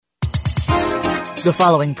The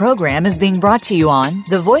following program is being brought to you on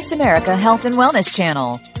the Voice America Health and Wellness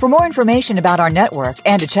Channel. For more information about our network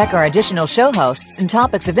and to check our additional show hosts and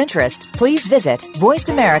topics of interest, please visit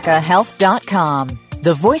voiceamericahealth.com.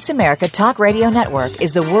 The Voice America Talk Radio Network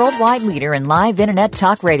is the worldwide leader in live Internet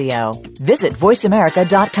talk radio. Visit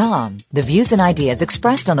voiceamerica.com. The views and ideas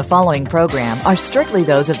expressed on the following program are strictly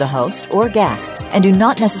those of the host or guests and do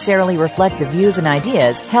not necessarily reflect the views and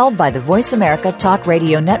ideas held by the Voice America Talk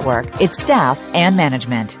Radio Network, its staff, and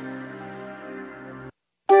management.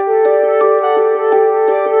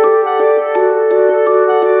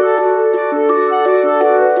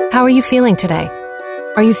 How are you feeling today?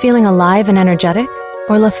 Are you feeling alive and energetic?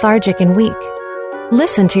 Or lethargic and weak?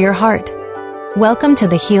 Listen to your heart. Welcome to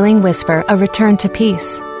the Healing Whisper, a return to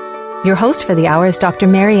peace. Your host for the hour is Dr.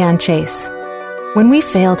 Marianne Chase. When we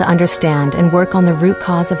fail to understand and work on the root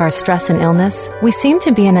cause of our stress and illness, we seem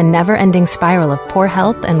to be in a never-ending spiral of poor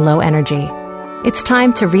health and low energy. It's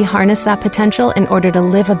time to reharness that potential in order to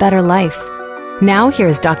live a better life. Now,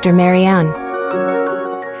 here's Dr. Marianne.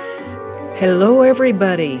 Hello,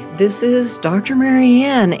 everybody. This is Dr.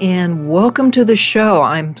 Marianne, and welcome to the show.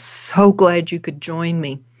 I'm so glad you could join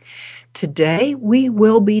me. Today, we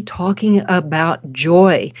will be talking about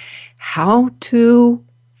joy, how to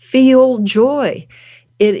feel joy.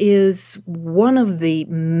 It is one of the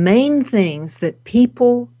main things that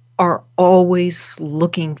people are always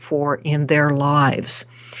looking for in their lives.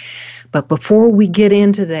 But before we get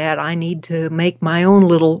into that, I need to make my own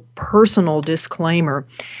little personal disclaimer.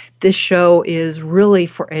 This show is really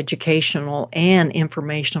for educational and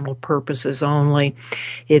informational purposes only.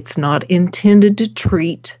 It's not intended to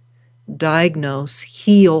treat, diagnose,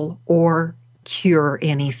 heal, or cure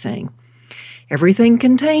anything. Everything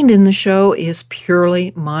contained in the show is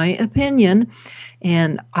purely my opinion,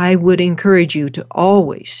 and I would encourage you to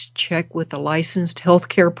always check with a licensed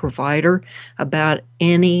healthcare provider about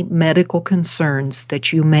any medical concerns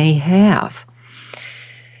that you may have.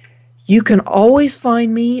 You can always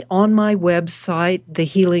find me on my website,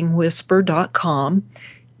 thehealingwhisper.com.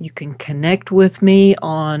 You can connect with me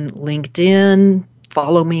on LinkedIn,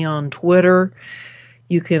 follow me on Twitter.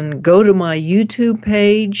 You can go to my YouTube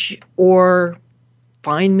page or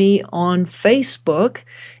find me on Facebook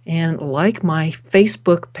and like my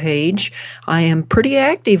Facebook page. I am pretty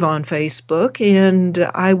active on Facebook, and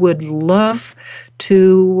I would love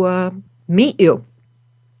to meet you.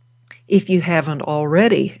 If you haven't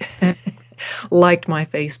already liked my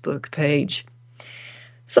Facebook page.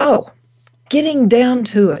 So, getting down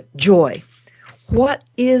to it, joy. What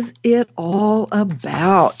is it all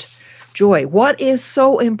about? Joy. What is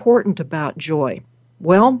so important about joy?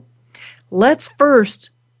 Well, let's first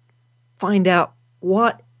find out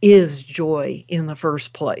what is joy in the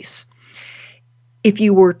first place. If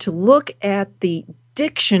you were to look at the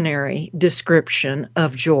dictionary description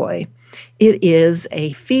of joy, it is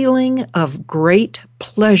a feeling of great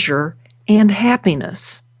pleasure and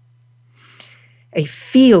happiness. A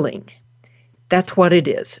feeling, that's what it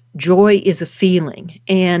is. Joy is a feeling,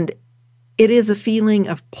 and it is a feeling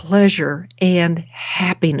of pleasure and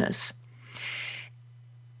happiness.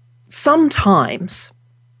 Sometimes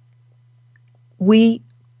we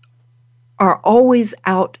are always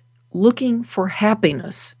out looking for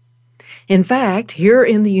happiness. In fact, here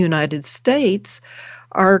in the United States,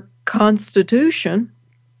 our Constitution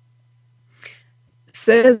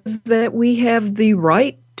says that we have the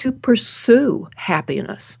right to pursue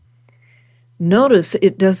happiness. Notice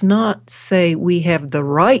it does not say we have the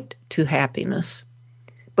right to happiness,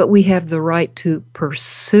 but we have the right to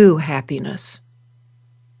pursue happiness.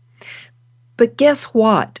 But guess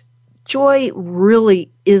what? Joy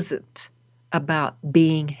really isn't about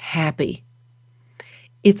being happy.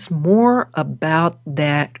 It's more about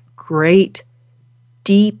that great,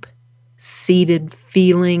 deep-seated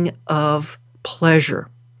feeling of pleasure.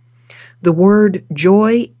 The word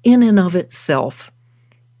joy in and of itself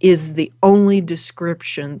is the only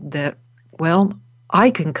description that, well, I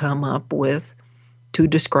can come up with to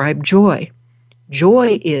describe joy.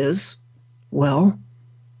 Joy is, well,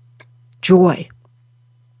 joy.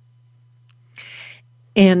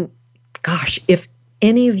 And gosh, if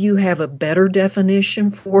any of you have a better definition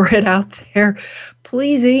for it out there,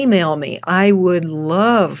 please email me. I would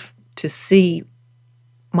love to see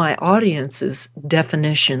my audience's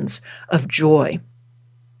definitions of joy.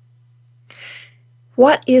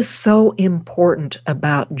 What is so important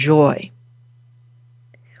about joy?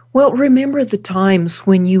 Well, remember the times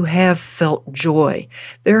when you have felt joy.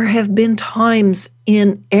 There have been times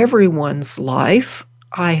in everyone's life,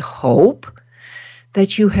 I hope,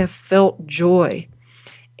 that you have felt joy.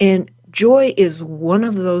 And Joy is one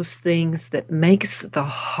of those things that makes the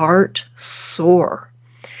heart soar.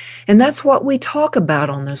 And that's what we talk about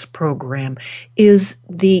on this program, is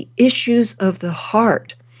the issues of the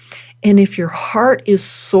heart. And if your heart is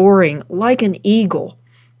soaring like an eagle,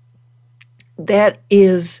 that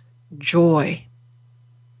is joy.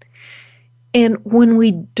 And when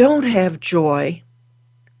we don't have joy,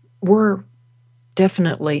 we're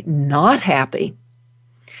definitely not happy,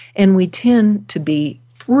 and we tend to be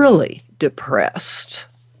really depressed.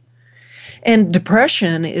 And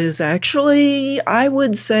depression is actually, I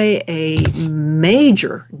would say, a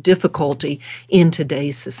major difficulty in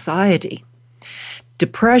today's society.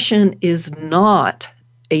 Depression is not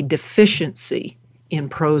a deficiency in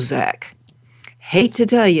Prozac. Hate to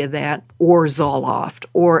tell you that, or Zoloft,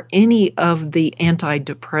 or any of the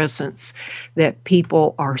antidepressants that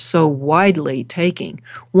people are so widely taking,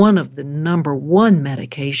 one of the number one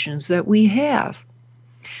medications that we have.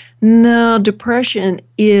 No, depression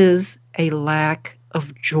is a lack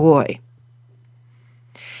of joy.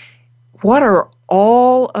 What are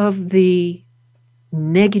all of the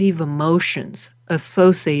negative emotions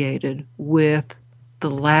associated with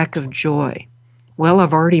the lack of joy? Well,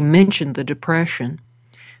 I've already mentioned the depression,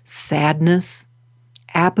 sadness,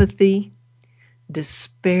 apathy,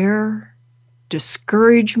 despair,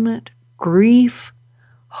 discouragement, grief,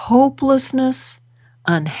 hopelessness,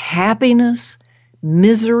 unhappiness,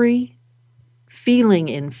 misery, feeling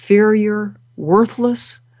inferior,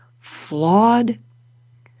 worthless, flawed.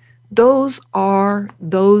 Those are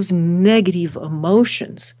those negative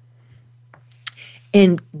emotions.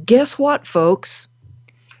 And guess what, folks?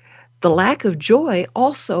 The lack of joy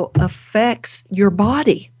also affects your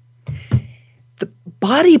body. The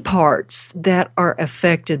body parts that are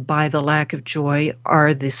affected by the lack of joy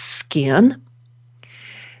are the skin,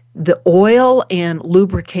 the oil and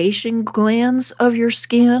lubrication glands of your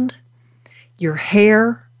skin, your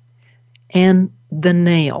hair, and the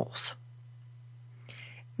nails.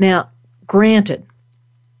 Now, granted,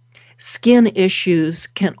 skin issues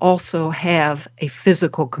can also have a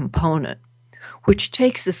physical component, which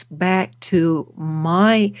takes us back to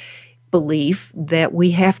my belief that we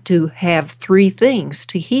have to have three things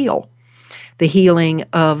to heal. The healing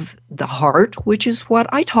of the heart, which is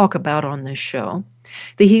what I talk about on this show.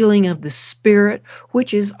 The healing of the spirit,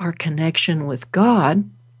 which is our connection with God.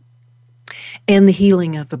 And the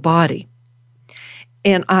healing of the body.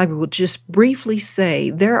 And I will just briefly say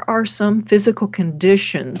there are some physical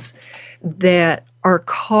conditions that are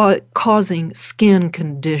causing skin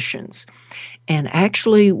conditions. And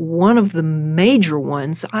actually, one of the major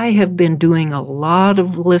ones I have been doing a lot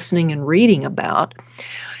of listening and reading about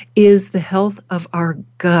is the health of our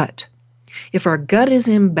gut. If our gut is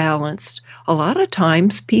imbalanced, a lot of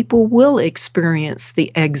times people will experience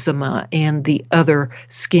the eczema and the other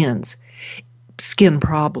skin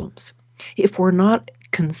problems. If we're not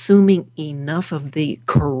consuming enough of the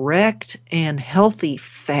correct and healthy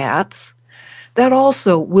fats, that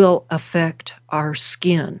also will affect our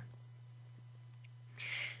skin.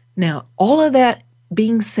 Now, all of that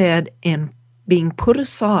being said and being put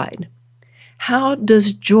aside, how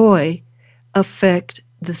does joy affect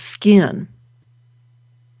the skin?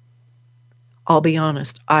 I'll be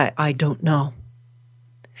honest, I don't know.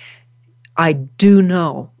 I do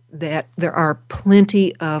know that there are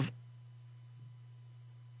plenty of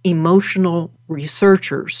emotional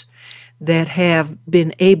researchers that have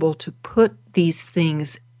been able to put these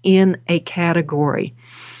things in a category,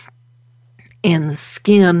 and the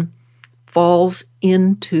skin falls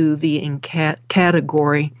into the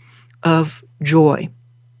category of joy.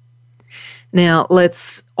 Now,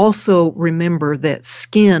 let's also remember that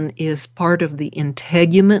skin is part of the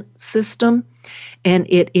integument system, and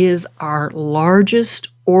it is our largest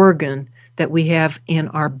organ that we have in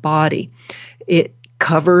our body. It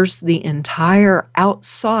covers the entire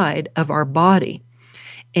outside of our body.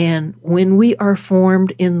 And when we are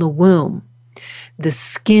formed in the womb, the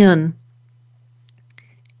skin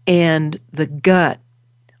and the gut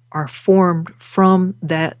are formed from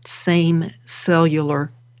that same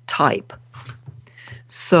cellular type.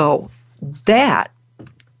 So that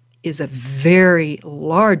is a very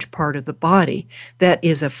large part of the body that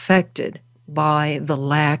is affected by the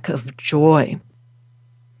lack of joy.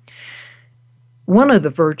 One of the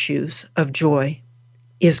virtues of joy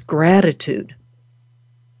is gratitude.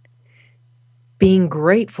 Being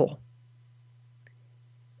grateful.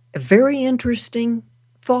 A very interesting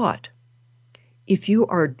thought. If you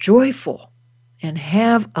are joyful and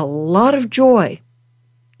have a lot of joy,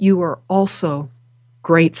 you are also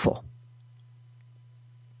grateful.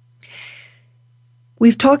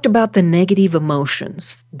 We've talked about the negative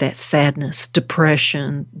emotions, that sadness,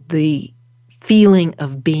 depression, the feeling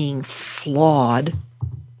of being flawed.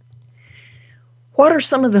 What are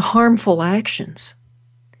some of the harmful actions?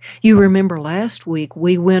 You remember last week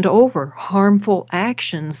we went over harmful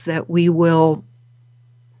actions that we will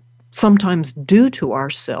sometimes do to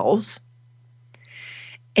ourselves,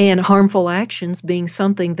 and harmful actions being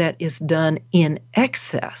something that is done in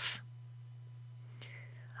excess.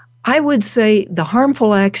 I would say the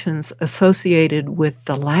harmful actions associated with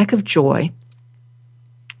the lack of joy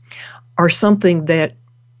are something that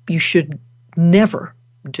you should never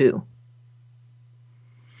do.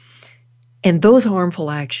 And those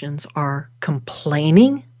harmful actions are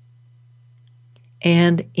complaining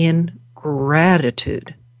and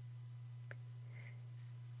ingratitude.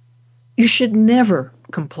 You should never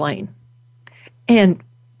complain. And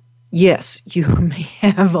yes, you may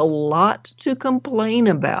have a lot to complain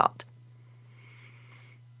about.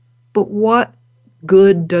 But what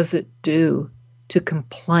good does it do to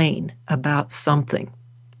complain about something?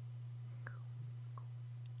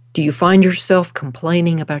 Do you find yourself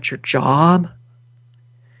complaining about your job?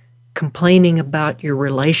 Complaining about your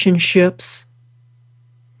relationships?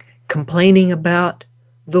 Complaining about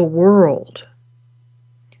the world?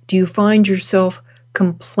 Do you find yourself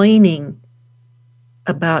complaining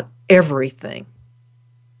about everything?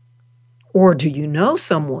 Or do you know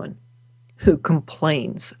someone who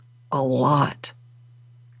complains a lot?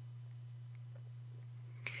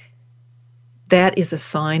 That is a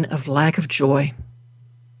sign of lack of joy.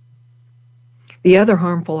 The other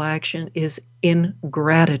harmful action is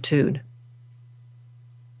ingratitude.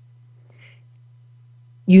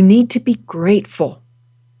 You need to be grateful.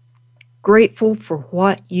 Grateful for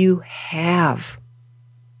what you have.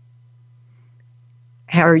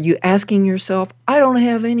 How are you asking yourself, I don't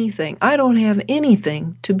have anything. I don't have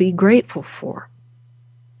anything to be grateful for.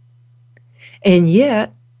 And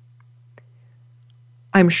yet,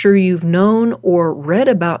 I'm sure you've known or read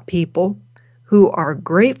about people who are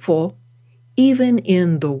grateful even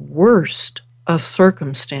in the worst of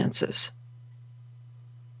circumstances.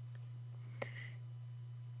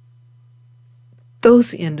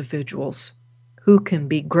 Those individuals who can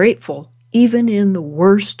be grateful even in the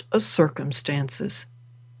worst of circumstances,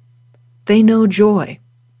 they know joy.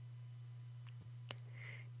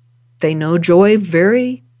 They know joy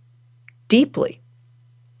very deeply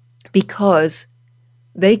because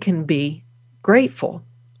they can be grateful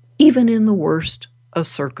even in the worst of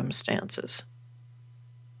circumstances.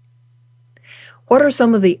 What are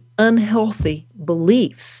some of the unhealthy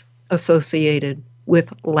beliefs associated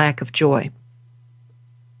with lack of joy?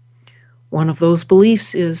 One of those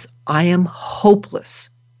beliefs is, I am hopeless.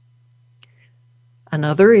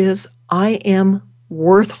 Another is, I am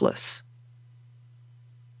worthless.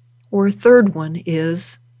 Or a third one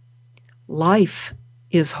is, life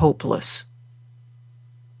is hopeless.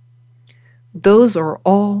 Those are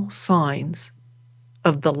all signs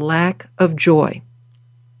of the lack of joy.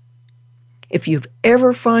 If you've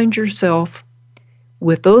ever find yourself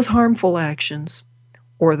with those harmful actions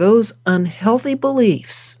or those unhealthy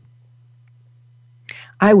beliefs,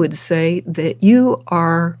 I would say that you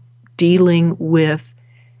are dealing with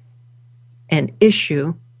an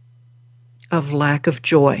issue of lack of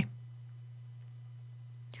joy.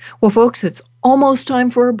 Well, folks, it's almost time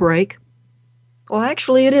for a break. Well,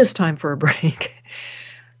 actually, it is time for a break.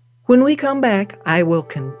 When we come back, I will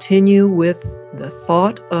continue with the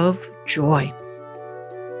thought of joy.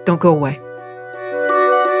 Don't go away.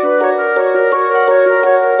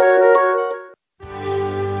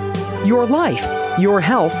 Your life, your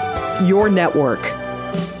health, your network.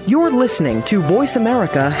 You're listening to Voice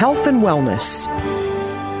America Health and Wellness.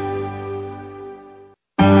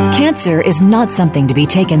 Cancer is not something to be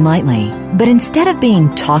taken lightly, but instead of being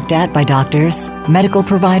talked at by doctors, medical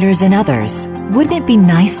providers, and others, wouldn't it be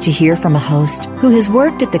nice to hear from a host who has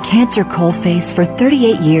worked at the cancer coalface for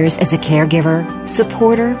 38 years as a caregiver,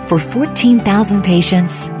 supporter for 14,000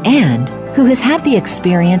 patients, and who has had the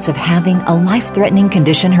experience of having a life-threatening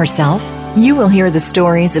condition herself? You will hear the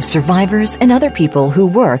stories of survivors and other people who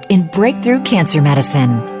work in breakthrough cancer medicine.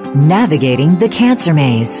 Navigating the Cancer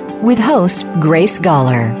Maze with host Grace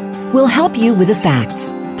Galler will help you with the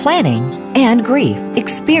facts, planning, and grief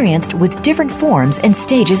experienced with different forms and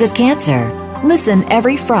stages of cancer. Listen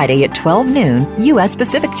every Friday at 12 noon U.S.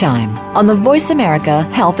 Pacific Time on the Voice America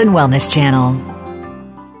Health and Wellness Channel.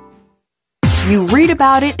 You read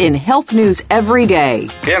about it in health news every day.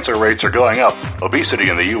 Cancer rates are going up. Obesity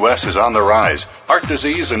in the U.S. is on the rise. Heart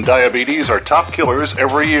disease and diabetes are top killers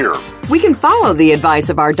every year. We can follow the advice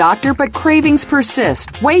of our doctor, but cravings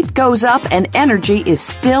persist. Weight goes up and energy is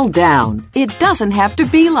still down. It doesn't have to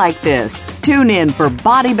be like this. Tune in for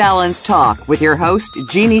Body Balance Talk with your host,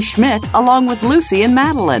 Jeannie Schmidt, along with Lucy and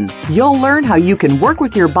Madeline. You'll learn how you can work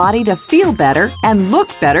with your body to feel better and look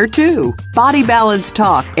better, too. Body Balance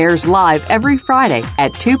Talk airs live every Friday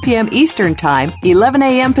at 2 p.m. Eastern Time, 11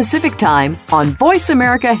 a.m. Pacific Time on Voice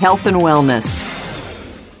America Health and Wellness.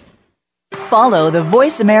 Follow the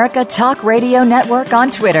Voice America Talk Radio Network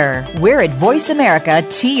on Twitter. We're at Voice America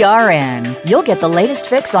TRN. You'll get the latest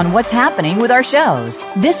fix on what's happening with our shows,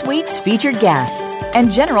 this week's featured guests,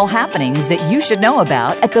 and general happenings that you should know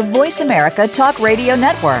about at the Voice America Talk Radio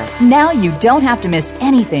Network. Now you don't have to miss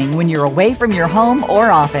anything when you're away from your home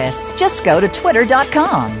or office. Just go to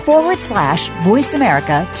twitter.com/Voice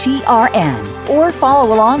America TRN or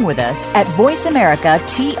follow along with us at Voice America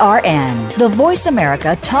TRN, the Voice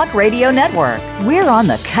America Talk Radio Network. We're on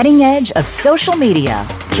the cutting edge of social media.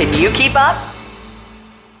 Can you keep up?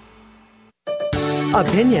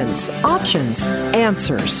 Opinions, options,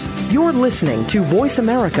 answers. You're listening to Voice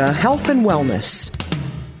America Health and Wellness.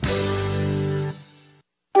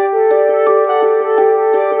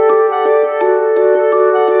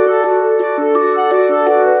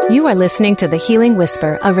 You are listening to The Healing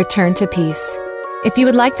Whisper, A Return to Peace. If you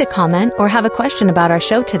would like to comment or have a question about our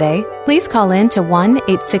show today, please call in to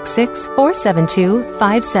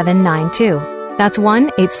 1-866-472-5792. That's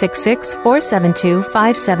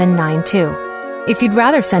 1-866-472-5792. If you'd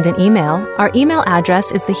rather send an email, our email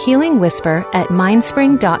address is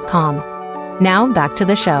thehealingwhisper@mindspring.com. Now back to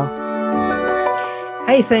the show.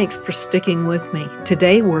 Hey, thanks for sticking with me.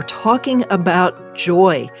 Today we're talking about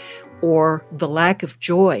joy or the lack of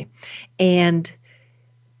joy. And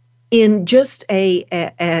in just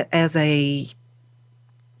as a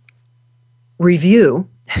review,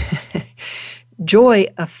 joy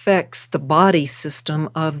affects the body system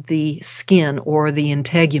of the skin or the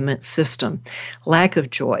integument system. Lack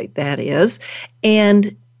of joy, that is.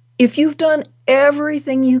 And if you've done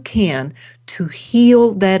everything you can to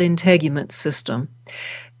heal that integument system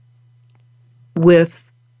with,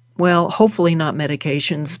 well, hopefully not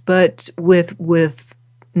medications, but with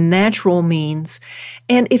natural means,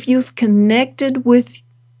 and if you've connected with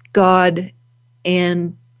God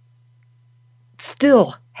and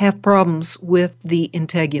still have problems with the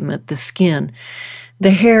integument, the skin,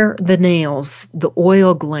 the hair, the nails, the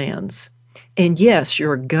oil glands, and yes,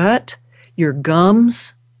 your gut, your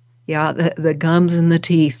gums, the gums and the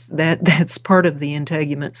teeth, that's part of the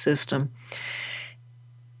integument system,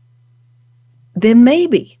 then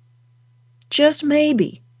maybe, just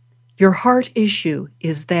maybe, your heart issue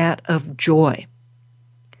is that of joy.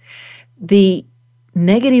 The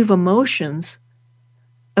negative emotions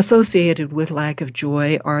associated with lack of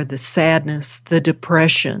joy are the sadness, the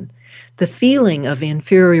depression, the feeling of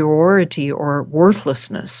inferiority or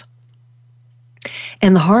worthlessness.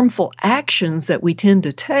 And the harmful actions that we tend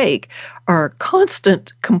to take are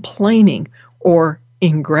constant complaining or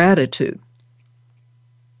ingratitude.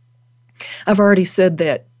 I've already said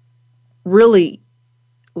that really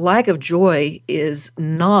lack of joy is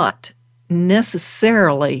not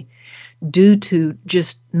necessarily due to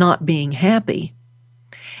just not being happy.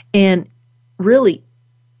 And really,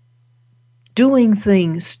 doing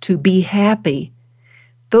things to be happy,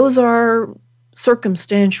 those are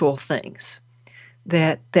circumstantial things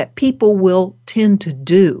that people will tend to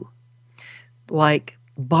do, like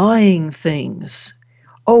buying things.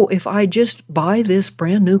 Oh, if I just buy this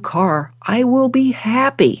brand new car, I will be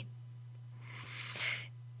happy.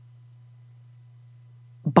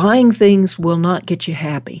 Buying things will not get you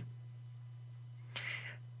happy.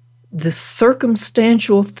 The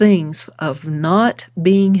circumstantial things of not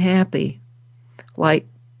being happy, like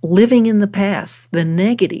living in the past, the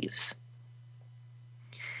negatives,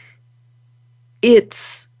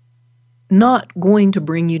 it's not going to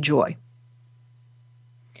bring you joy.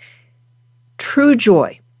 True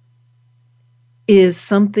joy is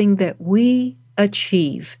something that we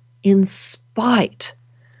achieve in spite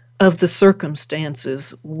of the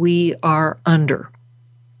circumstances we are under.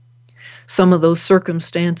 Some of those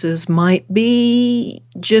circumstances might be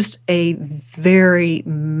just a very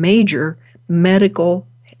major medical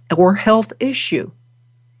or health issue.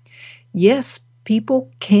 Yes,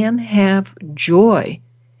 people can have joy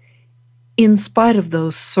in spite of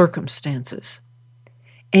those circumstances.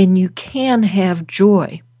 And you can have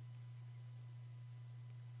joy.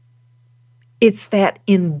 It's that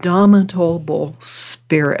indomitable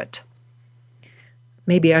spirit.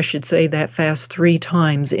 maybe I should say that fast 3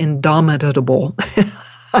 times, indomitable.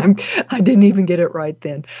 I didn't even get it right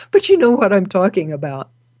then. But you know what I'm talking about.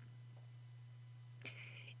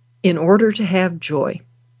 In order to have joy,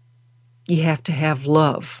 you have to have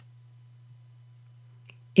love.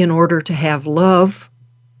 In order to have love,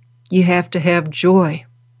 you have to have joy.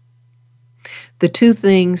 The two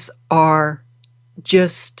things are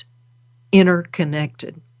just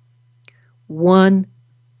interconnected. One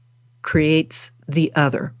creates the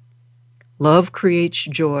other. Love creates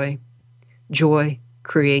joy. Joy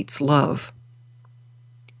creates love.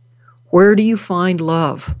 Where do you find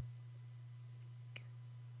love?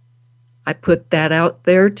 I put that out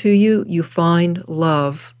there to you. You find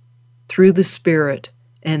love through the Spirit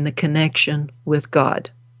and the connection with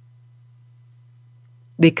God.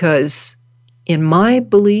 Because in my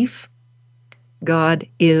belief, God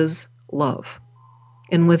is love.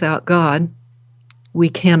 And without God, we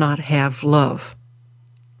cannot have love.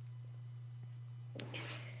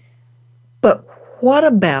 But what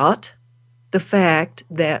about the fact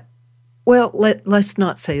that, well, let's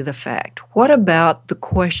not say the fact. What about the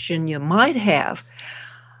question you might have?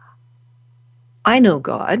 I know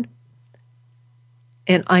God,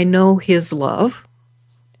 and I know His love,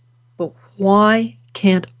 but why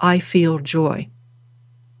can't I feel joy?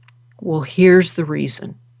 Well, here's the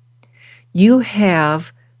reason. You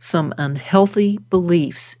have some unhealthy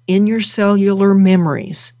beliefs in your cellular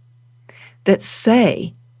memories that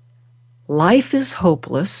say life is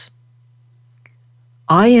hopeless,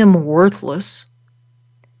 I am worthless,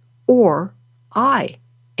 or I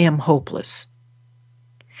am hopeless.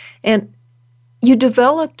 And you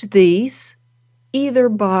developed these either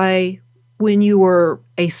by when you were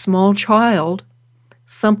a small child,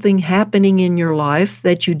 something happening in your life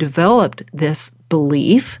that you developed this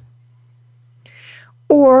belief,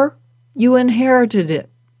 or you inherited it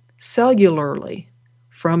cellularly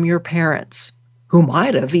from your parents, who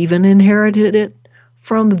might have even inherited it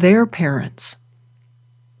from their parents.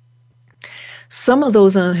 Some of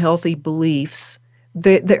those unhealthy beliefs,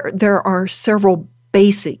 there are several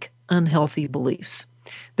basic unhealthy beliefs.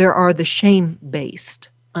 There are the shame-based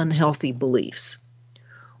unhealthy beliefs.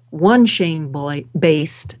 One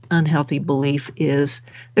shame-based unhealthy belief is,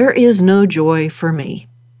 there is no joy for me.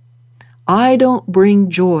 I don't bring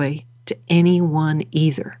joy to anyone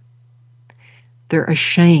either. They're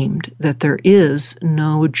ashamed that there is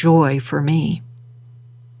no joy for me.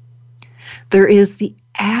 There is the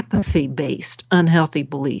apathy-based unhealthy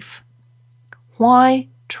belief. Why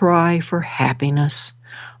try for happiness?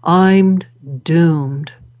 I'm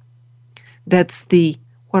doomed. That's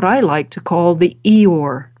what I like to call the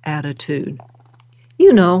Eeyore attitude.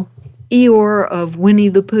 You know, Eeyore of Winnie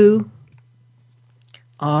the Pooh.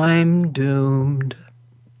 I'm doomed.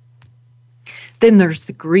 Then there's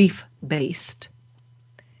the grief-based.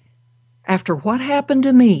 After what happened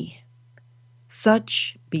to me,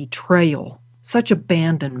 such betrayal, such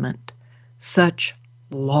abandonment, such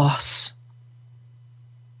loss.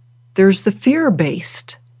 There's the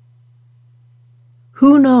fear-based.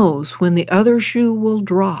 Who knows when the other shoe will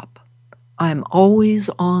drop? I'm always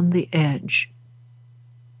on the edge.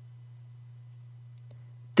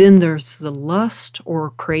 Then there's the lust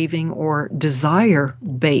or craving or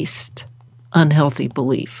desire-based unhealthy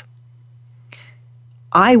belief.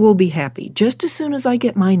 I will be happy just as soon as I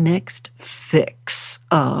get my next fix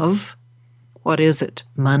of, what is it?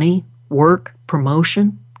 Money, work,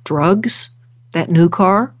 promotion, drugs, that new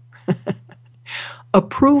car,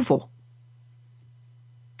 approval.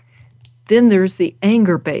 Then there's the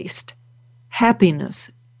anger-based.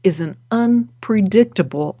 Happiness is an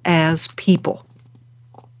unpredictable as people.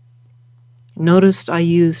 Notice I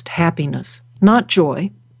used happiness, not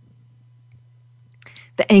joy.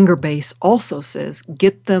 The anger base also says,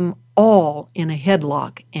 get them all in a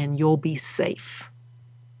headlock and you'll be safe.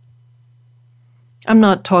 I'm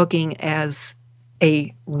not talking as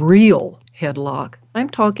a real headlock. I'm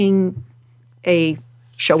talking a,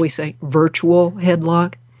 shall we say, virtual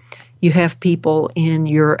headlock. You have people in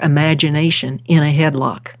your imagination in a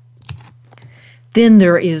headlock. Then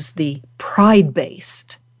there is the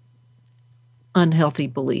pride-based unhealthy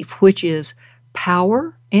belief, which is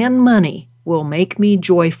power and money will make me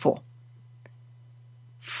joyful.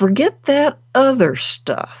 Forget that other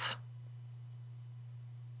stuff.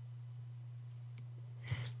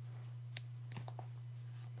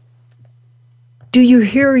 Do you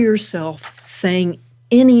hear yourself saying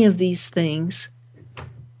any of these things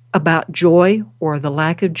about joy or the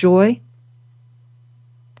lack of joy?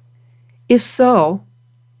 If so,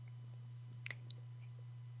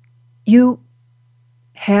 you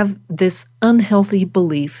have this unhealthy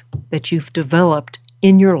belief that you've developed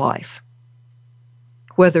in your life.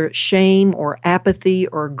 whether it's shame or apathy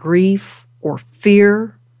or grief or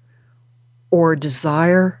fear or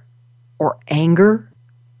desire or anger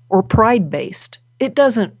or pride-based. It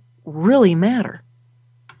doesn't really matter.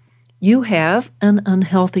 You have an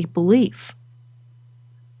unhealthy belief.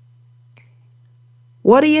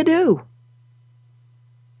 What do?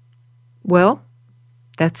 Well,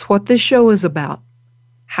 that's what this show is about.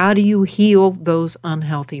 How do you heal those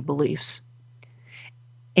unhealthy beliefs?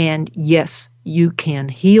 And yes, you can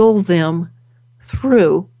heal them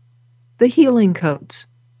through the healing codes,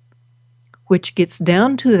 which gets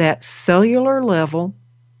down to that cellular level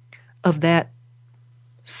of that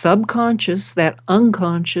subconscious, that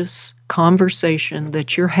unconscious conversation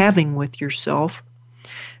that you're having with yourself,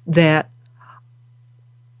 that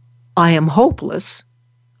I am hopeless,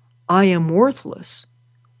 I am worthless,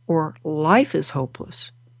 or life is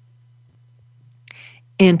hopeless.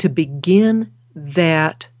 And to begin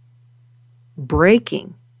that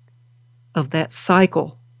breaking of that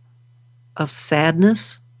cycle of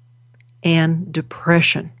sadness and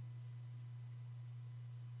depression.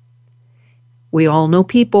 We all know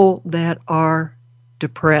people that are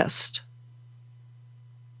depressed.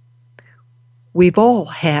 We've all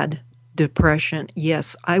had depression.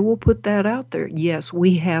 Yes, I will put that out there. Yes,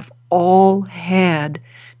 we have all had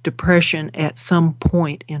depression at some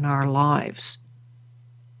point in our lives.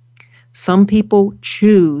 Some people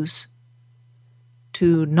choose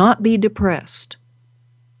to not be depressed.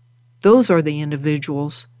 Those are the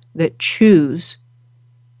individuals that choose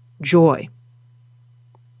joy.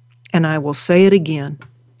 And I will say it again,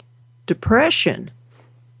 depression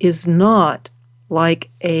is not like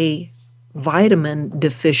a vitamin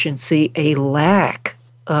deficiency, a lack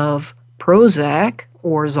of Prozac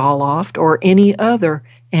or Zoloft or any other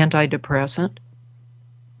antidepressant.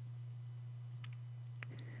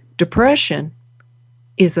 Depression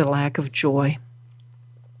is a lack of joy.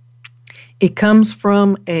 It comes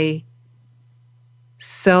from a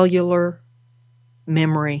cellular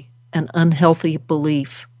memory, an unhealthy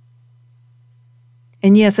belief.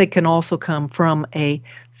 And yes, it can also come from a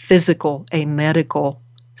physical, a medical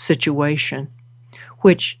situation,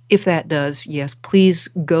 which if that does, yes, please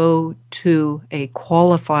go to a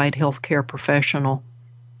qualified healthcare professional.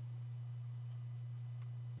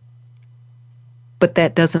 But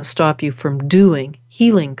that doesn't stop you from doing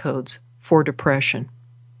healing codes for depression.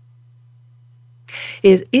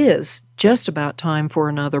 It is just about time for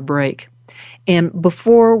another break. And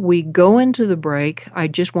before we go into the break, I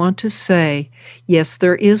just want to say, yes,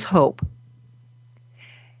 there is hope.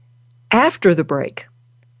 After the break,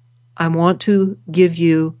 I want to give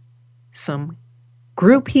you some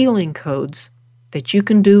group healing codes that you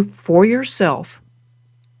can do for yourself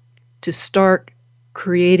to start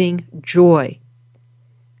creating joy.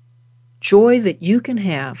 Joy that you can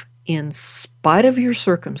have in spite of your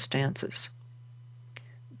circumstances.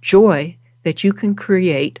 Joy that you can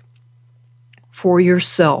create for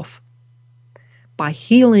yourself by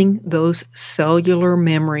healing those cellular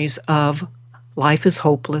memories of life is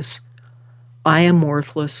hopeless, I am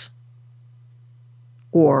worthless,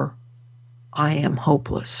 or I am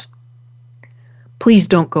hopeless. Please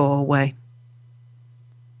don't go away.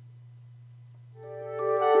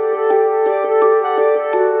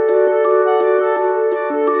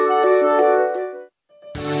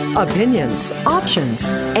 Opinions, options,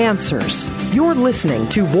 answers. You're listening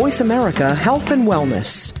to Voice America Health and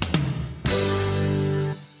Wellness.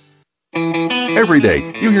 Every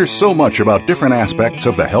day, you hear so much about different aspects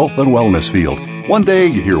of the health and wellness field. One day,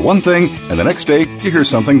 you hear one thing, and the next day, you hear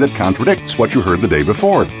something that contradicts what you heard the day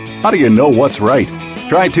before. How do you know what's right?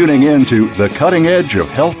 Try tuning in to The Cutting Edge of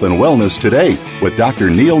Health and Wellness today with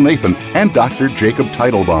Dr. Neil Nathan and Dr. Jacob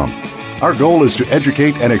Teitelbaum. Our goal is to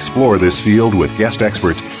educate and explore this field with guest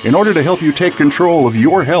experts in order to help you take control of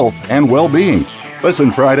your health and well-being.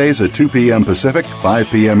 Listen Fridays at 2 p.m. Pacific, 5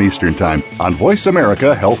 p.m. Eastern Time on Voice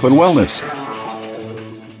America Health and Wellness.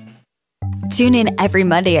 Tune in every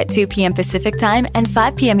Monday at 2 p.m. Pacific Time and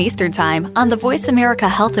 5 p.m. Eastern Time on the Voice America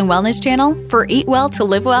Health and Wellness channel for Eat Well to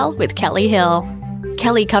Live Well with Kelly Hill.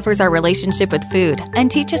 Kelly covers our relationship with food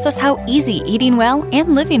and teaches us how easy eating well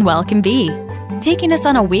and living well can be, taking us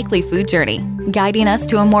on a weekly food journey, guiding us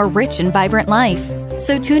to a more rich and vibrant life.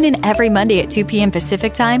 So tune in every Monday at 2 p.m.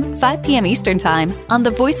 Pacific Time, 5 p.m. Eastern Time on the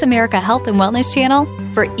Voice America Health and Wellness channel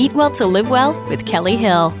for Eat Well to Live Well with Kelly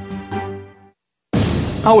Hill.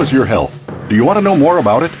 How is your health? Do you want to know more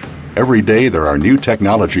about it? Every day there are new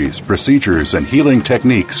technologies, procedures, and healing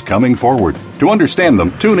techniques coming forward. To understand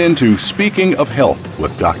them, tune in to Speaking of Health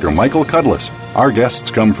with Dr. Michael Cudlis. Our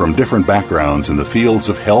guests come from different backgrounds in the fields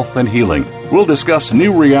of health and healing. We'll discuss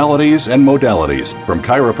new realities and modalities, from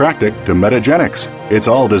chiropractic to metagenics. It's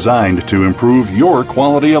all designed to improve your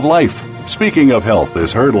quality of life. Speaking of Health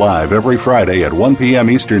is heard live every Friday at 1 p.m.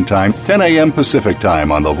 Eastern Time, 10 a.m. Pacific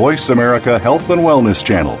Time on the Voice America Health and Wellness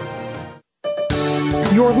Channel.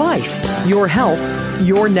 Your life, your health,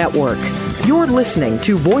 your network. You're listening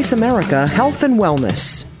to Voice America Health and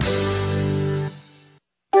Wellness.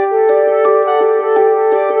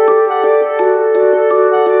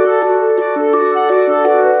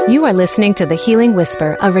 You are listening to The Healing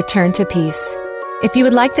Whisper, A Return to Peace. If you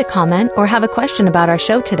would like to comment or have a question about our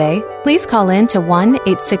show today, please call in to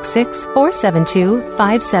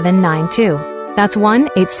 1-866-472-5792. That's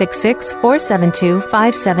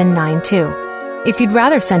 1-866-472-5792. If you'd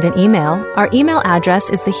rather send an email, our email address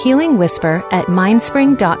is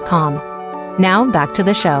thehealingwhisper@mindspring.com. Now back to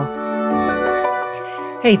the show.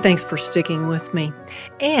 Hey, thanks for sticking with me.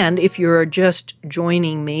 And if you're just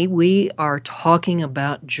joining me, we are talking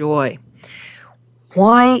about joy.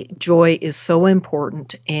 Why joy is so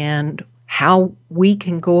important and how we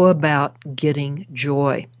can go about getting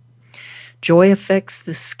joy. Joy affects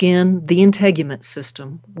the skin, the integument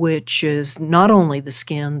system, which is not only the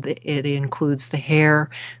skin, it includes the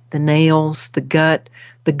hair, the nails, the gut,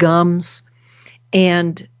 the gums,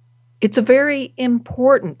 and it's a very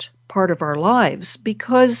important part of our lives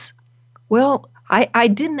because, well, I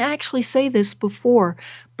didn't actually say this before,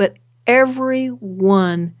 but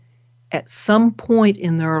everyone at some point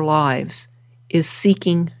in their lives is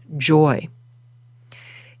seeking joy.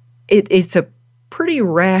 It's a pretty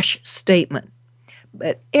rash statement,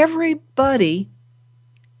 but everybody,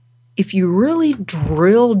 if you really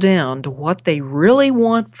drill down to what they really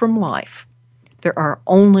want from life, there are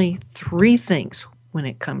only three things when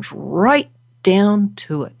it comes right down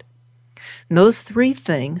to it. And those three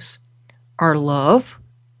things are love,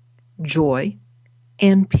 joy,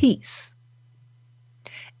 and peace.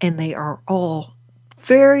 And they are all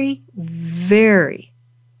very, very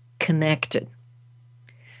connected.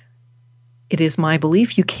 It is my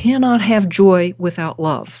belief you cannot have joy without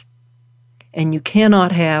love, and you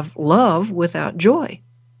cannot have love without joy.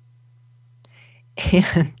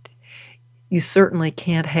 And you certainly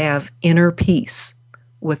can't have inner peace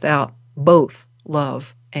without both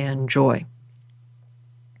love and joy.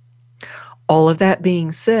 All of that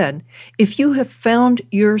being said, if you have found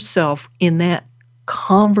yourself in that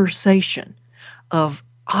conversation of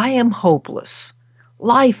I am hopeless,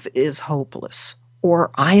 life is hopeless,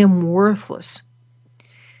 or I am worthless,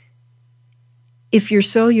 if your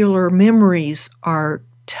cellular memories are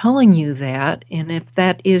telling you that, and if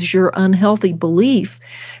that is your unhealthy belief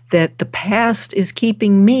that the past is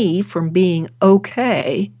keeping me from being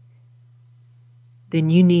okay, then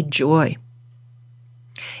you need joy.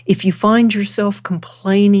 If you find yourself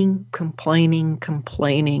complaining,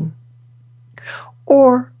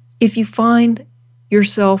 or if you find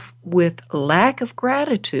yourself with lack of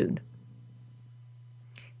gratitude,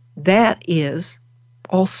 that is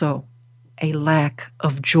also a lack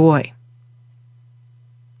of joy.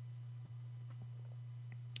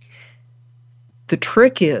 The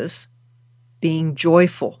trick is being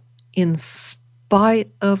joyful in spite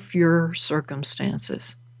of your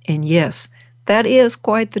circumstances. And yes, that is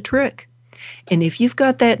quite the trick. And if you've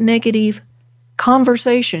got that negative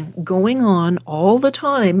conversation going on all the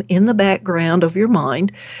time in the background of your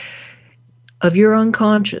mind, of your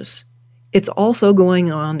unconscious, it's also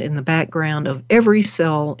going on in the background of every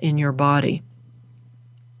cell in your body.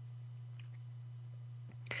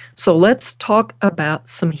 So let's talk about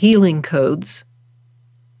some healing codes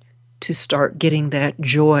to start getting that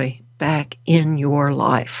joy back in your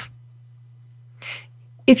life.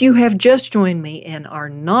 If you have just joined me and are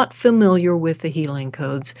not familiar with the healing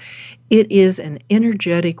codes, it is an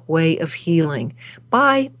energetic way of healing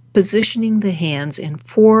by positioning the hands in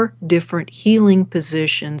 4 different healing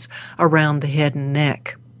positions around the head and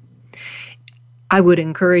neck. I would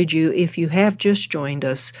encourage you, if you have just joined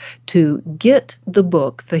us, to get the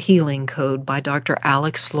book, The Healing Code by Dr.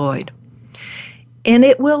 Alex Lloyd. And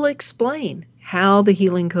it will explain how the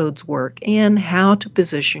healing codes work and how to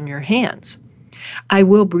position your hands. I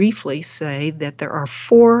will briefly say that there are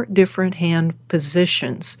 4 different hand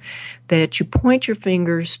positions that you point your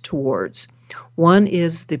fingers towards. One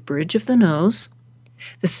is the bridge of the nose.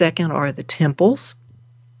 The second are the temples.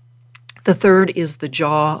 The third is the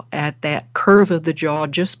jaw, at that curve of the jaw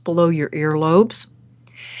just below your earlobes.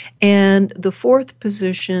 And the fourth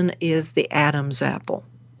position is the Adam's apple.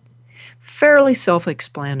 Fairly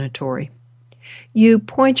self-explanatory. You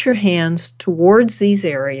point your hands towards these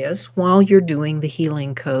areas while you're doing the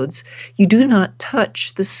healing codes. You do not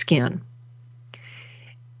touch the skin.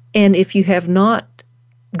 And if you have not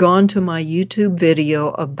gone to my YouTube video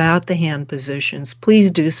about the hand positions,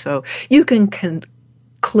 please do so. You can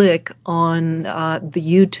click on the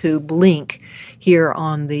YouTube link here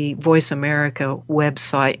on the Voice America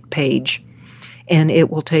website page, and it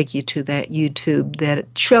will take you to that YouTube that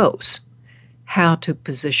shows how to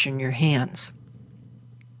position your hands.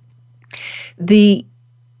 The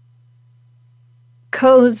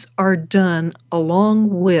codes are done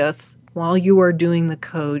along with, while you are doing the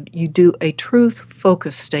code, you do a truth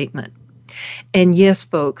focus statement. And yes,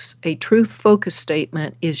 folks, a truth focus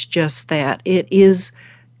statement is just that. It is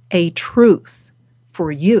a truth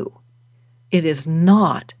for you. It is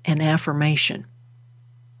not an affirmation.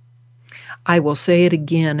 I will say it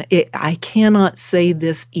again. I cannot say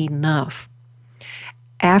this enough.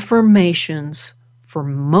 Affirmations for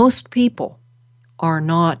most people are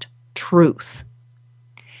not truth.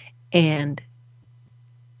 And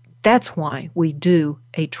that's why we do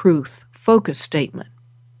a truth focus statement.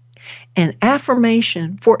 An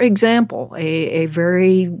affirmation, for example, a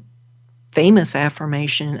very famous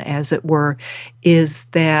affirmation, as it were, is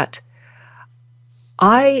that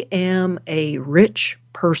I am a rich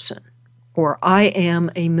person, or I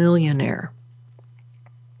am a millionaire.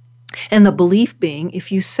 And the belief being,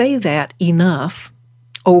 if you say that enough,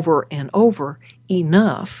 over and over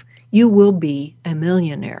enough, you will be a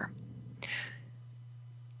millionaire.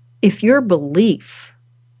 If your belief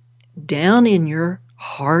down in your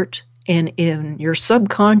heart and in your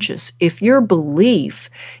subconscious, if your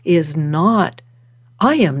belief is not,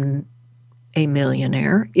 I am a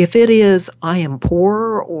millionaire, if it is, I am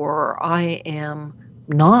poor or I am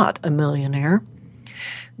not a millionaire,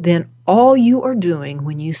 then all you are doing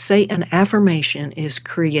when you say an affirmation is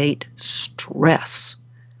create stress.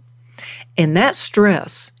 And that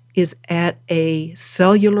stress is at a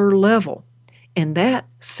cellular level. And that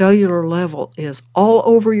cellular level is all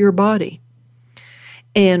over your body.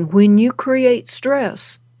 And when you create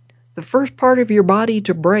stress, the first part of your body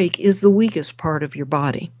to break is the weakest part of your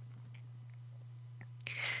body.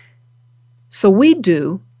 So we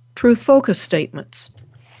do truth focus statements.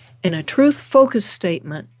 And a truth focus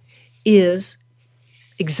statement is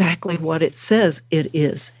exactly what it says it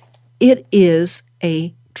is. It is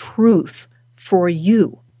a truth for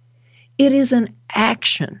you. It is an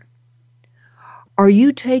action. Are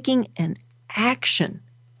you taking an action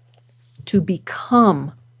to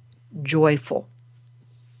become joyful?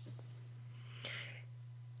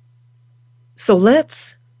 So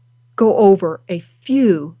let's go over a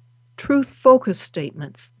few truth focus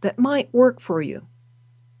statements that might work for you.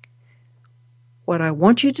 What I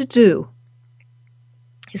want you to do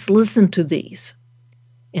is listen to these,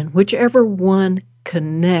 and whichever one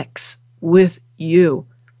connects with you,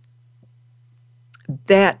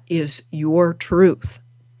 that is your truth.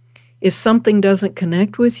 If something doesn't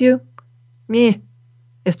connect with you,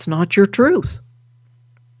 it's not your truth.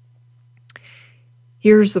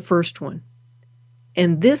 Here's the first one.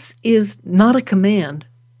 And this is not a command,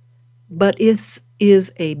 but it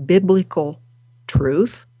is a biblical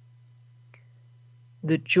truth.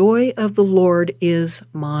 The joy of the Lord is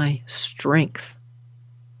my strength.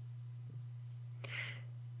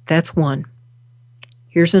 That's one.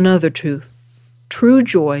 Here's another truth. True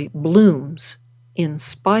joy blooms in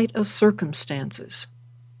spite of circumstances.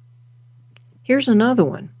 Here's another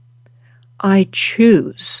one. I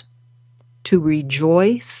choose to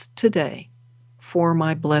rejoice today for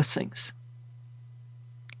my blessings.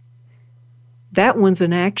 That one's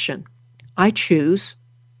an action. I choose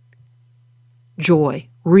joy,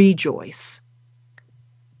 rejoice.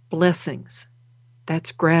 Blessings,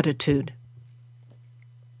 that's gratitude.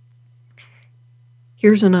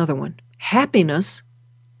 Here's another one. Happiness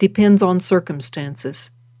depends on circumstances.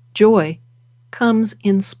 Joy comes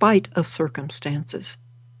in spite of circumstances.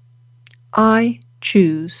 I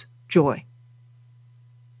choose joy.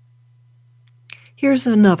 Here's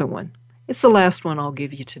another one. It's the last one I'll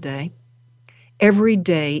give you today. Every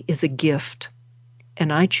day is a gift,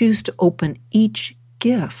 and I choose to open each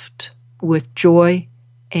gift with joy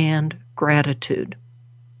and gratitude.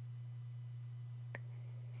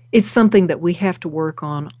 It's something that we have to work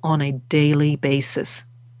on a daily basis.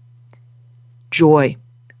 Joy.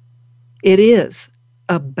 It is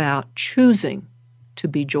about choosing to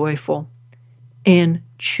be joyful and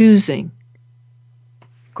choosing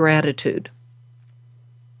gratitude.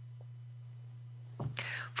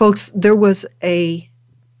 Folks, there was a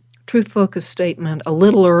truth focus statement a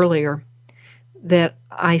little earlier that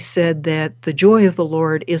I said that the joy of the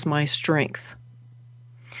Lord is my strength.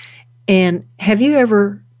 And have you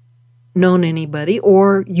ever known anybody,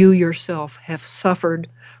 or you yourself have suffered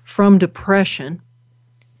from depression,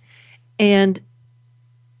 and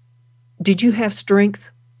Did you have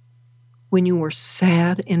strength when you were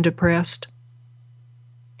sad and depressed?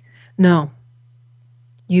 No,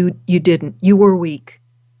 you didn't. You were weak.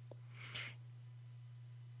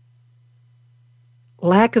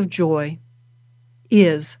 Lack of joy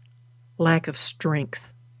is lack of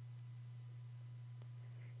strength.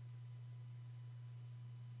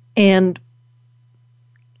 And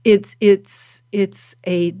it's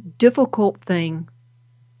a difficult thing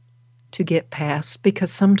to get past,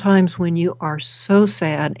 because sometimes when you are so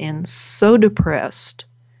sad and so depressed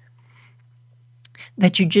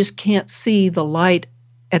that you just can't see the light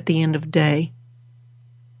at the end of the day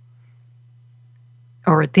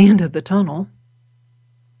or at the end of the tunnel,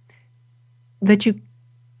 that you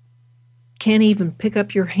can't even pick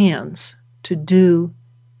up your hands to do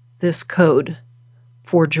this code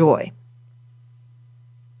for joy.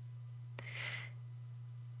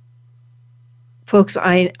 Folks,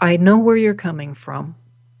 I know where you're coming from.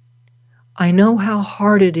 I know how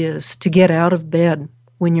hard it is to get out of bed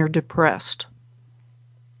when you're depressed.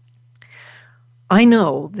 I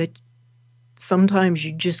know that sometimes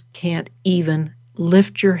you just can't even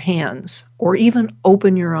lift your hands or even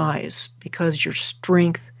open your eyes because your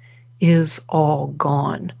strength is all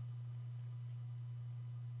gone.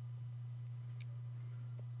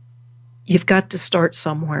 You've got to start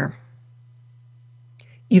somewhere.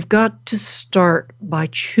 You've got to start by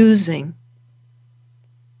choosing,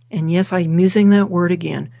 and yes, I'm using that word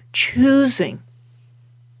again, choosing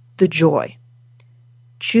the joy,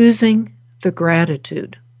 choosing the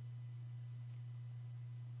gratitude.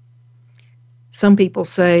 Some people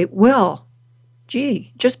say, well,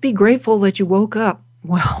 gee, just be grateful that you woke up.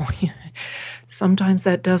 Well, sometimes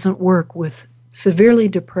that doesn't work with severely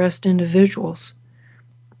depressed individuals.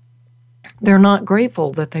 They're not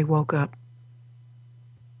grateful that they woke up.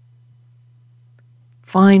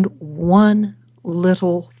 Find one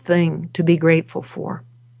little thing to be grateful for.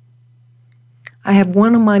 I have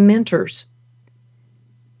one of my mentors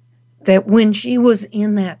that when she was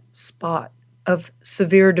in that spot of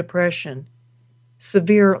severe depression,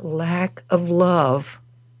 severe lack of love,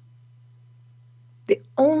 the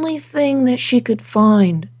only thing that she could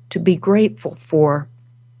find to be grateful for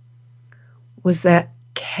was that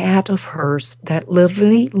cat of hers, that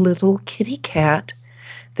lovely little kitty cat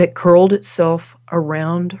that curled itself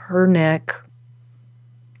around her neck,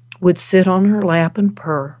 would sit on her lap and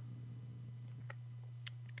purr.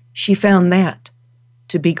 She found that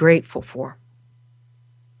to be grateful for.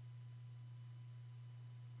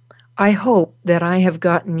 I hope that I have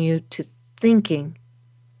gotten you to thinking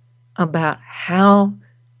about how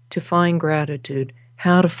to find gratitude,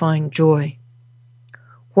 how to find joy,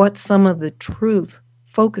 what some of the truth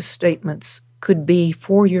focus statements could be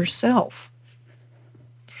for yourself.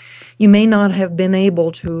 You may not have been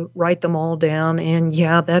able to write them all down, and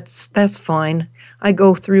yeah, that's fine. I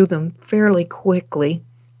go through them fairly quickly.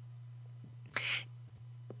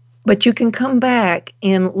 But you can come back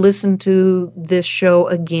and listen to this show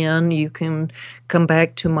again. You can come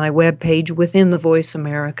back to my webpage within the Voice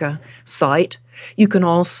America site. You can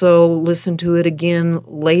also listen to it again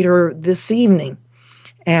later this evening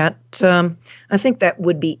at, I think that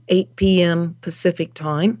would be 8 p.m. Pacific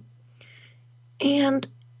time. And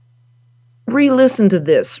re-listen to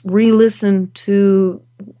this. Re-listen to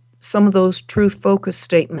some of those truth focus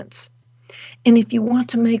statements. And if you want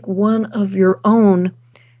to make one of your own,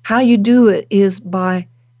 how you do it is by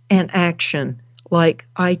an action, like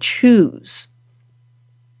I choose.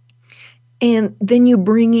 And then you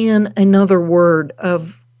bring in another word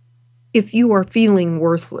of, if you are feeling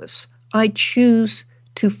worthless, I choose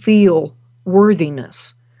to feel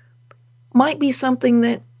worthiness. Might be something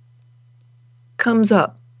that comes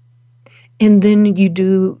up. And then you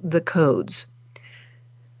do the codes.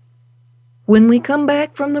 When we come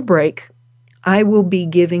back from the break, I will be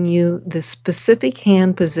giving you the specific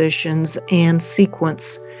hand positions and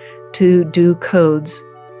sequence to do codes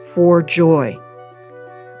for joy.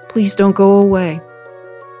 Please don't go away.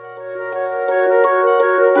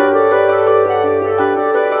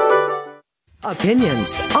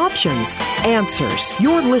 Opinions, options, answers.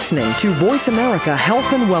 You're listening to Voice America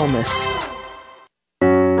Health and Wellness.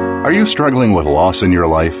 Are you struggling with loss in your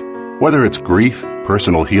life? Whether it's grief,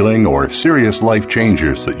 personal healing, or serious life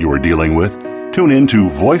changes that you are dealing with, tune in to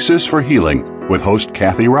Voices for Healing with host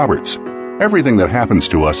Kathy Roberts. Everything that happens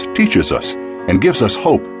to us teaches us and gives us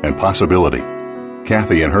hope and possibility.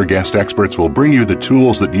 Kathy and her guest experts will bring you the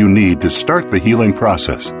tools that you need to start the healing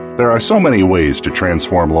process. There are so many ways to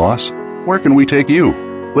transform loss. Where can we take you?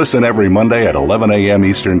 Listen every Monday at 11 a.m.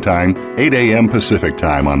 Eastern Time, 8 a.m. Pacific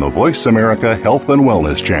Time on the Voice America Health and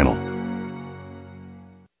Wellness Channel.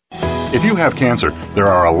 If you have cancer, there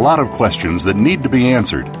are a lot of questions that need to be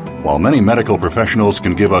answered. While many medical professionals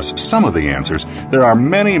can give us some of the answers, there are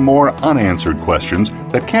many more unanswered questions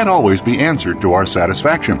that can't always be answered to our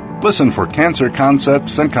satisfaction. Listen for Cancer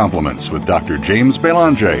Concepts and Compliments with Dr. James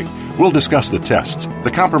Belanger. We'll discuss the tests, the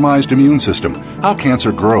compromised immune system, how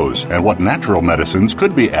cancer grows, and what natural medicines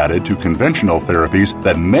could be added to conventional therapies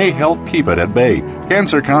that may help keep it at bay.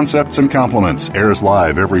 Cancer Concepts and Compliments airs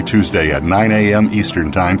live every Tuesday at 9 a.m.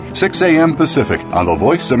 Eastern Time, 6 a.m. Pacific on the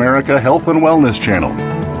Voice America Health and Wellness Channel.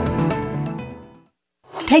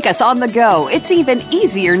 Take us on the go. It's even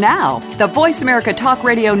easier now. The Voice America Talk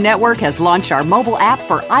Radio Network has launched our mobile app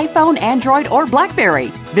for iPhone, Android, or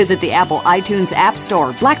BlackBerry. Visit the Apple iTunes App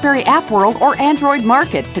Store, BlackBerry App World, or Android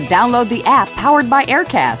Market to download the app powered by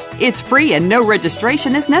Aircast. It's free and no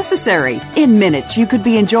registration is necessary. In minutes, you could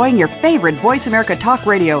be enjoying your favorite Voice America Talk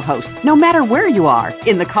Radio host, no matter where you are,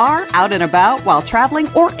 in the car, out and about, while traveling,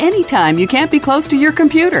 or anytime you can't be close to your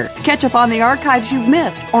computer. Catch up on the archives you've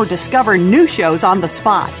missed or discover new shows on the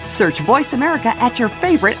spot. Search Voice America at your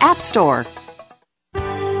favorite app store.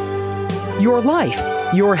 Your life,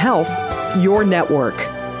 your health, your network.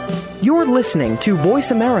 You're listening to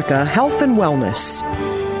Voice America Health and Wellness.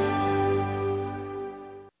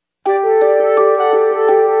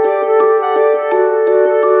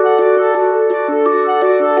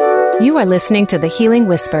 You are listening to The Healing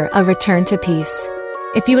Whisper, A Return to Peace.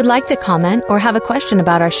 If you would like to comment or have a question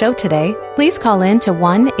about our show today, please call in to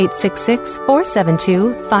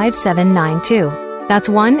 1-866-472-5792. That's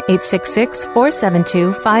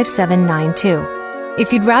 1-866-472-5792.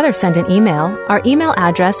 If you'd rather send an email, our email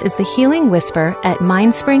address is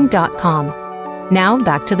thehealingwhisper@mindspring.com. Now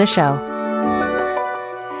back to the show.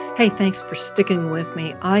 Hey, thanks for sticking with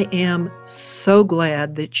me. I am so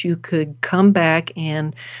glad that you could come back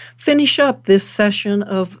and finish up this session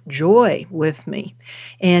of joy with me.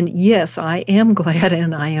 And yes, I am glad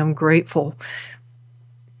and I am grateful.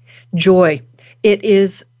 Joy, it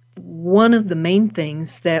is one of the main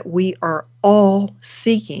things that we are all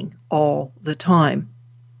seeking all the time.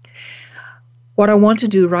 What I want to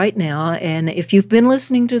do right now, and if you've been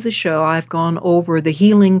listening to the show, I've gone over the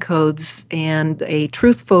healing codes and a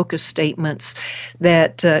truth-focused statements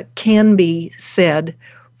that can be said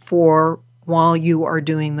for while you are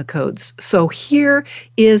doing the codes. So here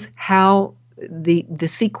is how the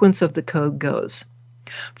sequence of the code goes.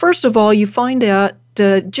 First of all, you find out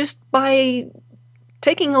just by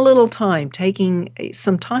taking a little time, taking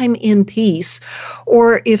some time in peace,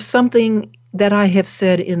 or if something that I have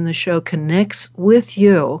said in the show connects with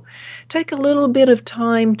you, take a little bit of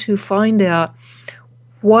time to find out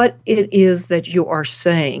what it is that you are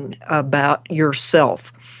saying about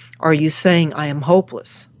yourself. Are you saying, I am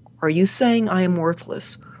hopeless? Are you saying, I am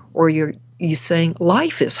worthless? Or are you saying,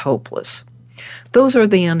 life is hopeless? Those are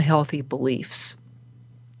the unhealthy beliefs.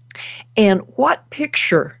 And what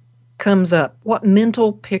picture comes up? What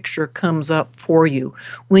mental picture comes up for you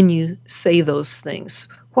when you say those things?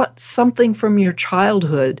 What's something from your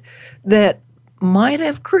childhood that might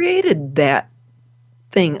have created that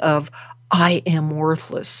thing of, I am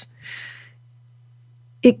worthless?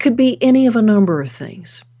 It could be any of a number of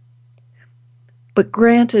things. But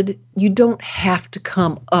granted, you don't have to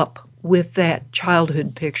come up with that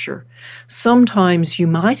childhood picture. Sometimes you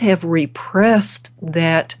might have repressed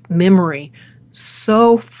that memory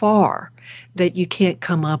so far that you can't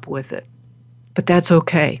come up with it. But that's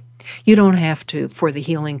okay. You don't have to for the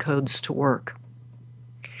healing codes to work.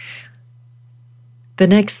 The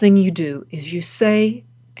next thing you do is you say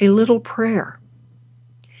a little prayer.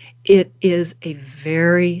 It is a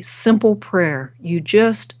very simple prayer. You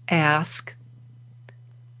just ask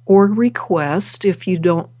or request, if you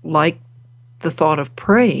don't like the thought of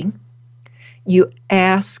praying, you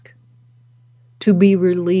ask to be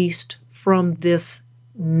released from this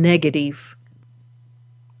negative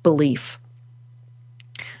belief.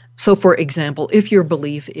 So, for example, if your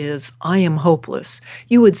belief is, I am hopeless,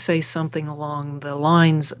 you would say something along the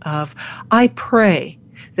lines of, I pray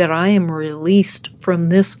that I am released from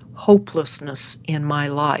this hopelessness in my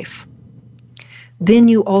life. Then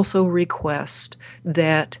you also request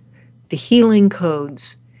that the healing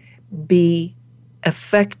codes be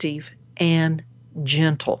effective and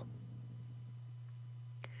gentle.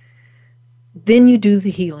 Then you do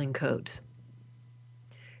the healing code.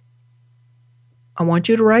 I want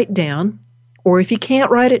you to write down, or if you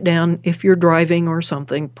can't write it down, if you're driving or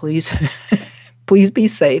something, please be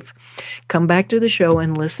safe. Come back to the show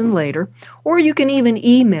and listen later, or you can even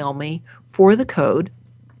email me for the code.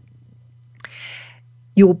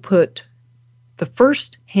 You'll put the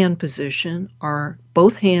first hand position are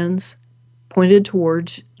both hands pointed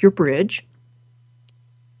towards your bridge.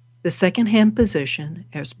 The second hand position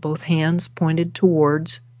has both hands pointed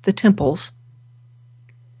towards the temples.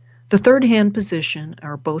 The third hand position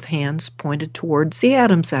are both hands pointed towards the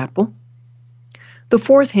Adam's apple. The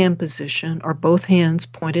fourth hand position are both hands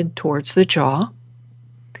pointed towards the jaw.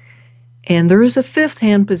 And there is a fifth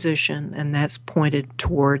hand position, and that's pointed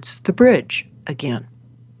towards the bridge again.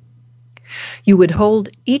 You would hold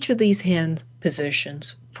each of these hand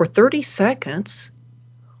positions for 30 seconds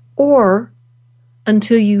or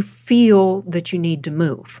until you feel that you need to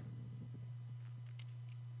move.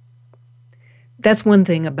 That's one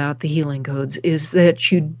thing about the healing codes, is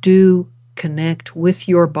that you do connect with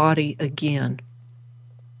your body again.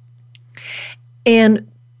 And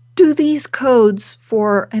do these codes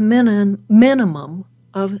for a minimum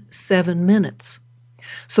of 7 minutes.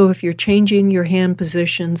 So if you're changing your hand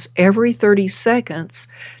positions every 30 seconds,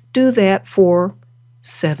 do that for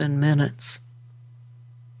 7 minutes.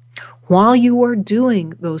 While you are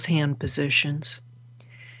doing those hand positions,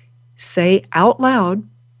 say out loud,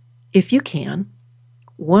 if you can,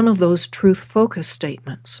 one of those truth focus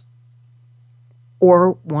statements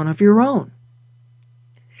or one of your own.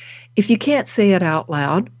 If you can't say it out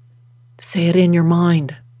loud, say it in your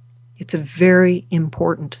mind. It's a very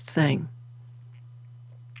important thing.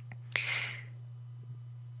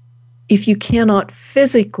 If you cannot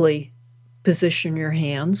physically position your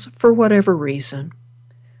hands for whatever reason,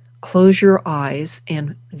 close your eyes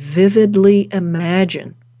and vividly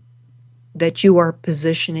imagine that you are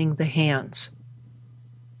positioning the hands.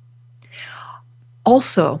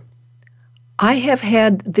 Also, I have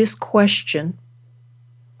had this question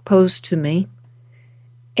posed to me,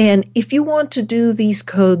 and if you want to do these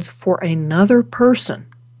codes for another person,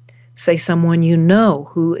 say someone you know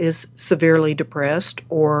who is severely depressed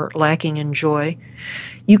or lacking in joy,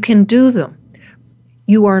 you can do them.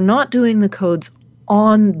 You are not doing the codes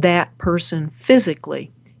on that person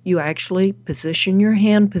physically. You actually position your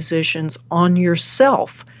hand positions on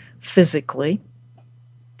yourself physically.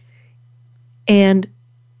 And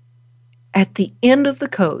at the end of the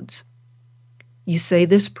codes, you say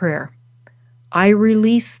this prayer: I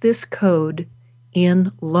release this code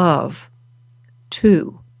in love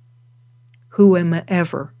to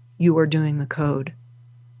whomever you are doing the code.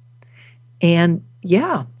 And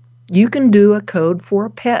yeah, you can do a code for a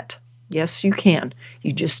pet. Yes, you can.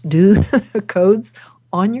 You just do the codes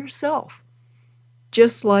on yourself,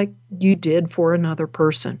 just like you did for another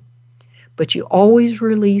person. But you always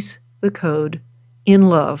release the code in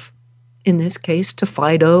love, in this case to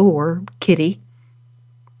Fido or Kitty,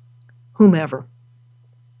 whomever.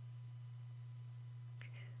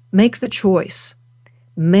 Make the choice.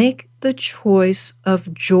 Make the choice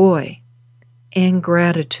of joy and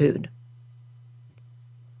gratitude.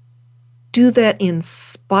 Do that in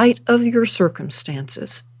spite of your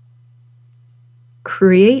circumstances.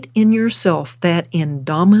 Create in yourself that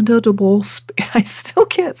indomitable I still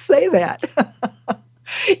can't say that.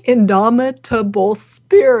 Indomitable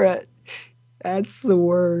spirit. That's the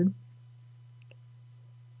word.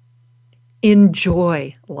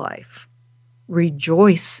 Enjoy life.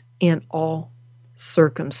 Rejoice in all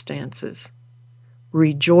circumstances.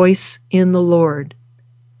 Rejoice in the Lord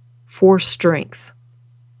for strength.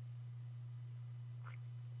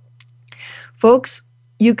 Folks,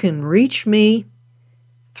 you can reach me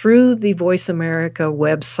through the Voice America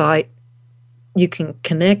website. You can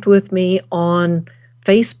connect with me on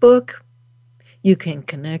Facebook. You can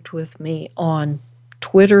connect with me on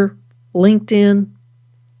Twitter, LinkedIn.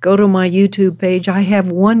 Go to my YouTube page. I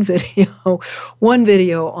have one video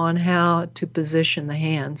on how to position the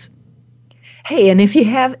hands. Hey, and if you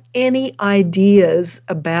have any ideas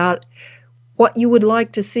about what you would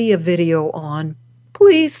like to see a video on,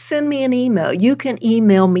 please send me an email. You can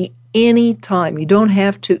email me anytime. You don't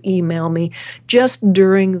have to email me just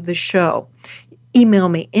during the show. Email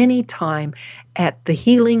me anytime at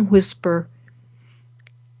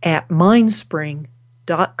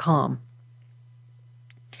thehealingwhisper@mindspring.com.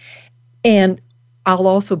 And I'll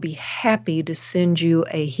also be happy to send you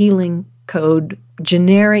a healing code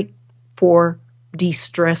generic for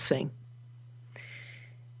de-stressing.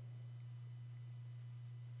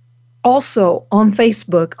 Also, on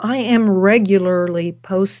Facebook, I am regularly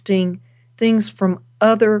posting things from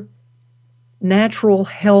other natural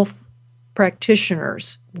health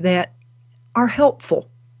practitioners that are helpful.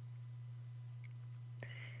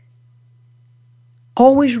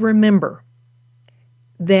 Always remember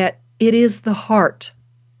that it is the heart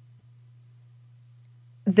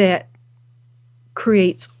that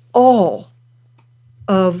creates all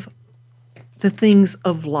of the things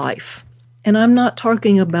of life. And I'm not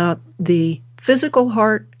talking about the physical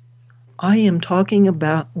heart. I am talking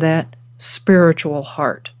about that spiritual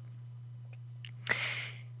heart.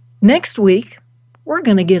 Next week, we're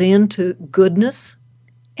going to get into goodness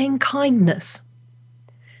and kindness.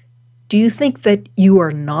 Do you think that you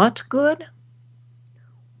are not good?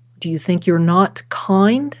 Do you think you're not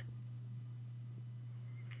kind?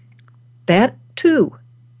 That, too,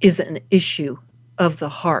 is an issue of the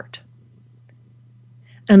heart.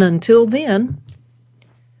 And until then,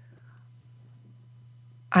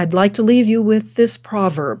 I'd like to leave you with this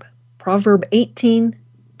proverb, Proverb 18,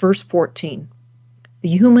 verse 14. The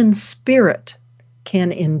human spirit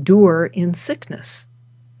can endure in sickness,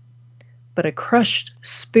 but a crushed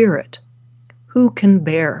spirit who can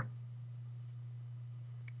bear?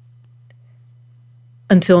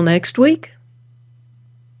 Until next week,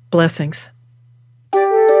 blessings.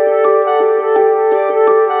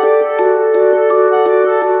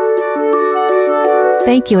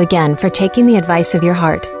 Thank you again for taking the advice of your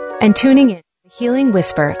heart and tuning in to the Healing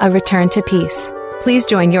Whisper, A Return to Peace. Please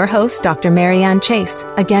join your host, Dr. Marianne Chase,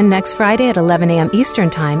 again next Friday at 11 a.m. Eastern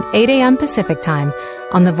Time, 8 a.m. Pacific Time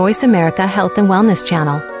on the Voice America Health and Wellness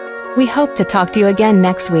Channel. We hope to talk to you again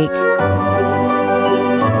next week.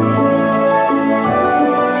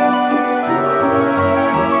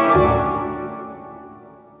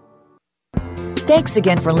 Thanks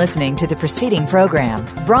again for listening to the preceding program,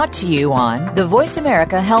 brought to you on the Voice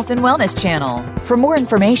America Health and Wellness Channel. For more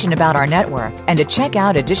information about our network and to check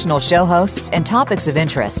out additional show hosts and topics of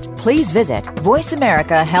interest, please visit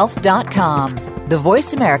voiceamericahealth.com. The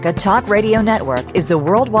Voice America Talk Radio Network is the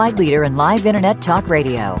worldwide leader in live Internet talk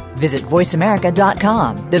radio. Visit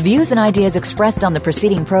voiceamerica.com. The views and ideas expressed on the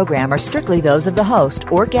preceding program are strictly those of the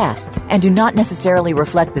host or guests and do not necessarily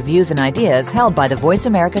reflect the views and ideas held by the Voice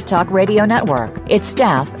America Talk Radio Network, its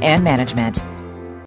staff, and management.